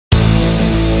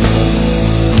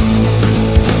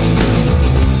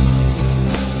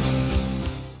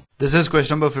This is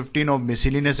question number 15 of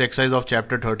miscellaneous exercise of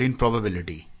chapter 13,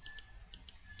 probability.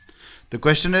 The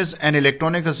question is, an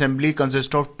electronic assembly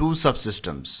consists of two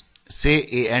subsystems, say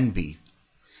A and B.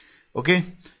 Okay,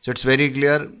 so it's very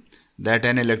clear that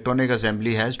an electronic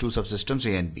assembly has two subsystems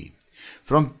A and B.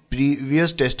 From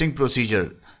previous testing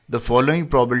procedure, the following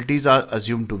probabilities are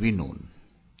assumed to be known.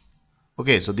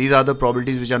 Okay, so these are the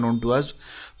probabilities which are known to us.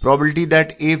 Probability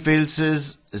that A fails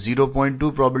is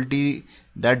 0.2, probability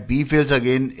that B fails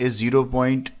again is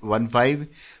 0.15,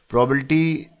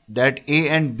 probability that A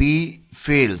and B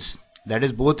fails, that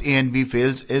is both A and B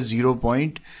fails, is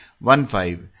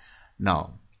 0.15.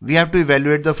 Now, we have to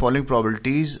evaluate the following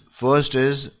probabilities. First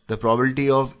is the probability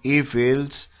of A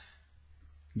fails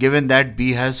given that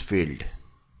B has failed.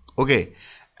 Okay,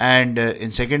 and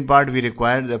in second part we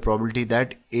require the probability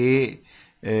that A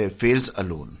fails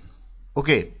alone.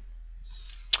 Okay,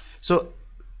 so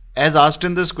as asked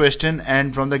in this question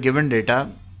and from the given data,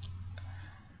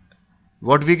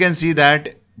 what we can see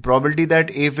that probability that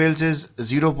A fails is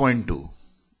 0.2.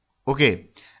 Okay,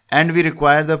 and we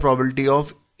require the probability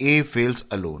of A fails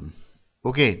alone.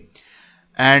 Okay,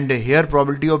 and here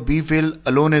probability of B fail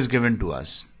alone is given to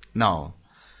us. Now,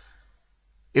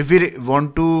 if we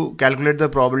want to calculate the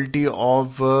probability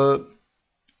of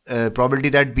probability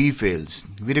that B fails,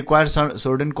 we require some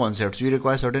certain concepts, we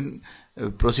require certain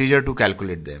procedure to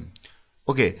calculate them.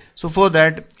 Okay, so for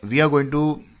that we are going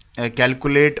to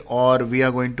calculate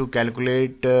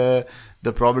the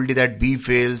probability that B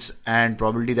fails and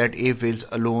probability that A fails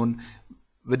alone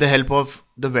with the help of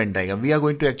the Venn diagram. We are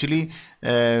going to actually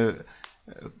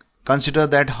consider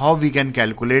that how we can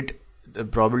calculate the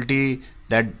probability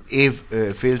that A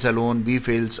fails alone, B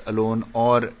fails alone,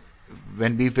 or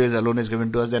when B fails alone is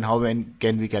given to us, then how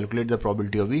can we calculate the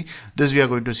probability of B? This we are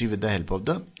going to see with the help of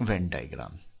the Venn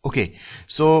diagram. Okay,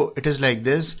 so it is like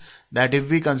this, that if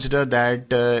we consider that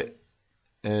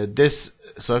this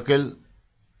circle,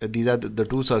 these are the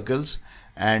two circles,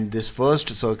 and this first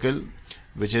circle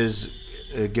which is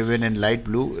given in light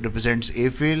blue represents A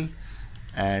fail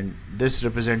and this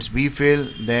represents B fail,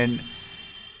 then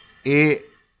A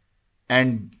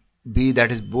and B,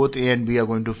 that is both A and B are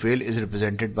going to fail, is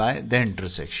represented by the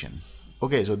intersection.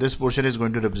 Okay, so this portion is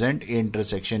going to represent A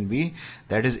intersection B,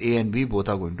 that is A and B both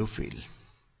are going to fail.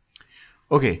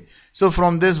 Okay, so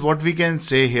from this what we can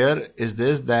say here is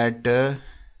this, that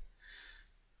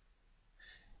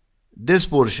this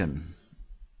portion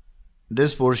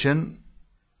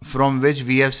from which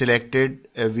we have selected,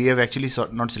 we have actually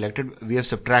not selected, we have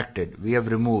subtracted, we have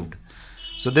removed.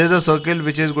 So there is a circle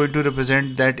which is going to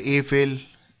represent that A fail,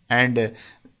 and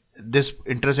this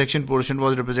intersection portion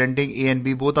was representing A and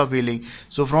B both are failing.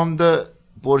 So from the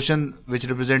portion which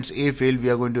represents A fail, we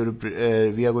are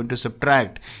going to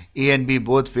subtract A and B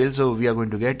both fail, so we are going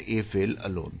to get A fail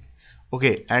alone.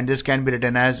 Okay, and this can be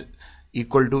written as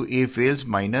equal to A fails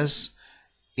minus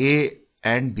A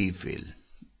and B fail.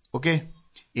 Okay,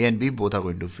 A and B both are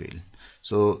going to fail.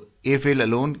 So A fail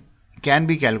alone can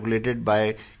be calculated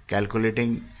by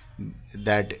calculating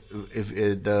that if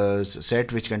the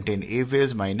set which contain A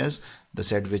fails minus the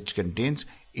set which contains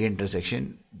A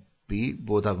intersection B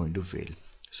both are going to fail.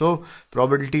 So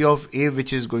probability of A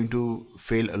which is going to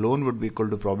fail alone would be equal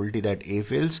to probability that A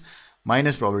fails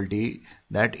minus probability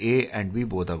that A and B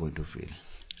both are going to fail.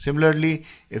 Similarly,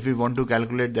 if we want to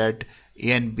calculate that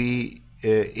A and B,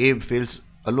 A fails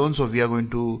alone, so we are going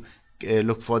to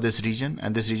look for this region,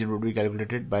 and this region would be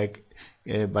calculated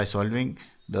by solving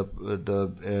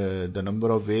the number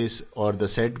of ways, or the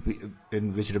set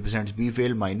in which represents B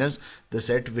fail minus the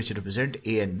set which represent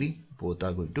A and B both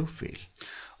are going to fail.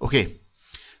 Okay,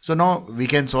 so now we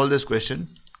can solve this question.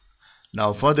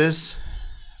 Now for this,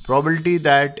 probability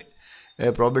that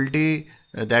A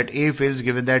fails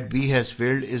given that B has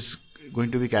failed is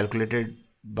going to be calculated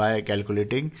by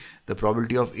calculating the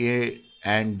probability of A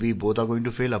and B both are going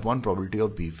to fail upon probability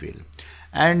of B fail,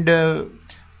 and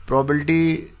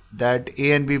probability that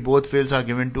A and B both fails are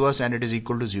given to us, and it is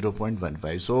equal to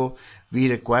 0.15. so we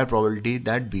require probability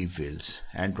that B fails,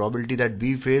 and probability that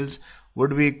B fails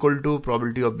would be equal to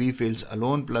probability of B fails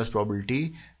alone plus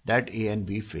probability that A and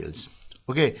B fails.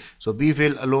 Okay, so B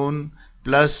fail alone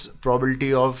plus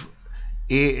probability of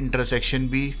A intersection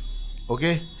B.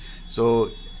 Okay,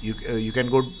 so you can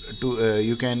go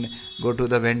to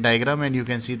the Venn diagram and you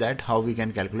can see that how we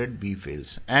can calculate B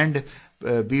fails, and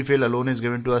B fail alone is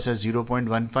given to us as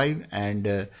 0.15,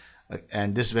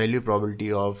 and this value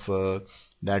probability of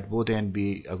that both A and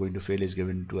B are going to fail is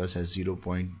given to us as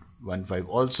 0.15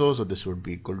 also, so this would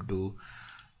be equal to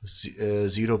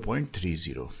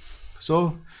 0.30.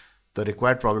 So the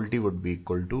required probability would be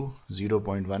equal to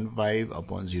 0.15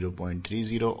 upon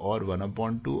 0.30 or 1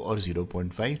 upon 2 or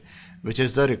 0.5, which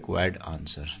is the required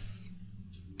answer.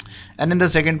 And in the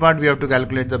second part, we have to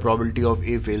calculate the probability of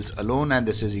A fails alone, and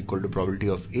this is equal to probability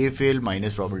of A fail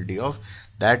minus probability of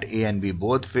that A and B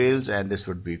both fails, and this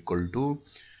would be equal to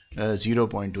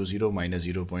 0.20 minus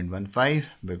 0.15,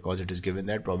 because it is given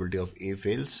that probability of A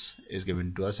fails is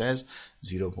given to us as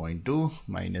 0.2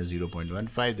 minus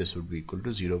 0.15. This would be equal to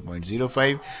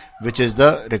 0.05, which is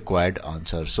the required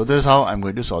answer. So this is how I'm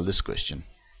going to solve this question.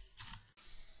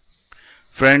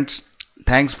 Friends,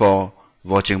 thanks for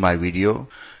watching my video.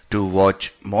 To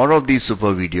watch more of these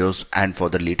super videos and for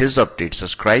the latest updates,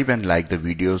 subscribe and like the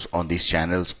videos on these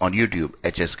channels on YouTube,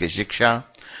 HSK Shiksha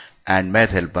and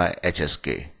Math Help by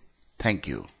HSK. Thank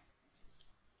you.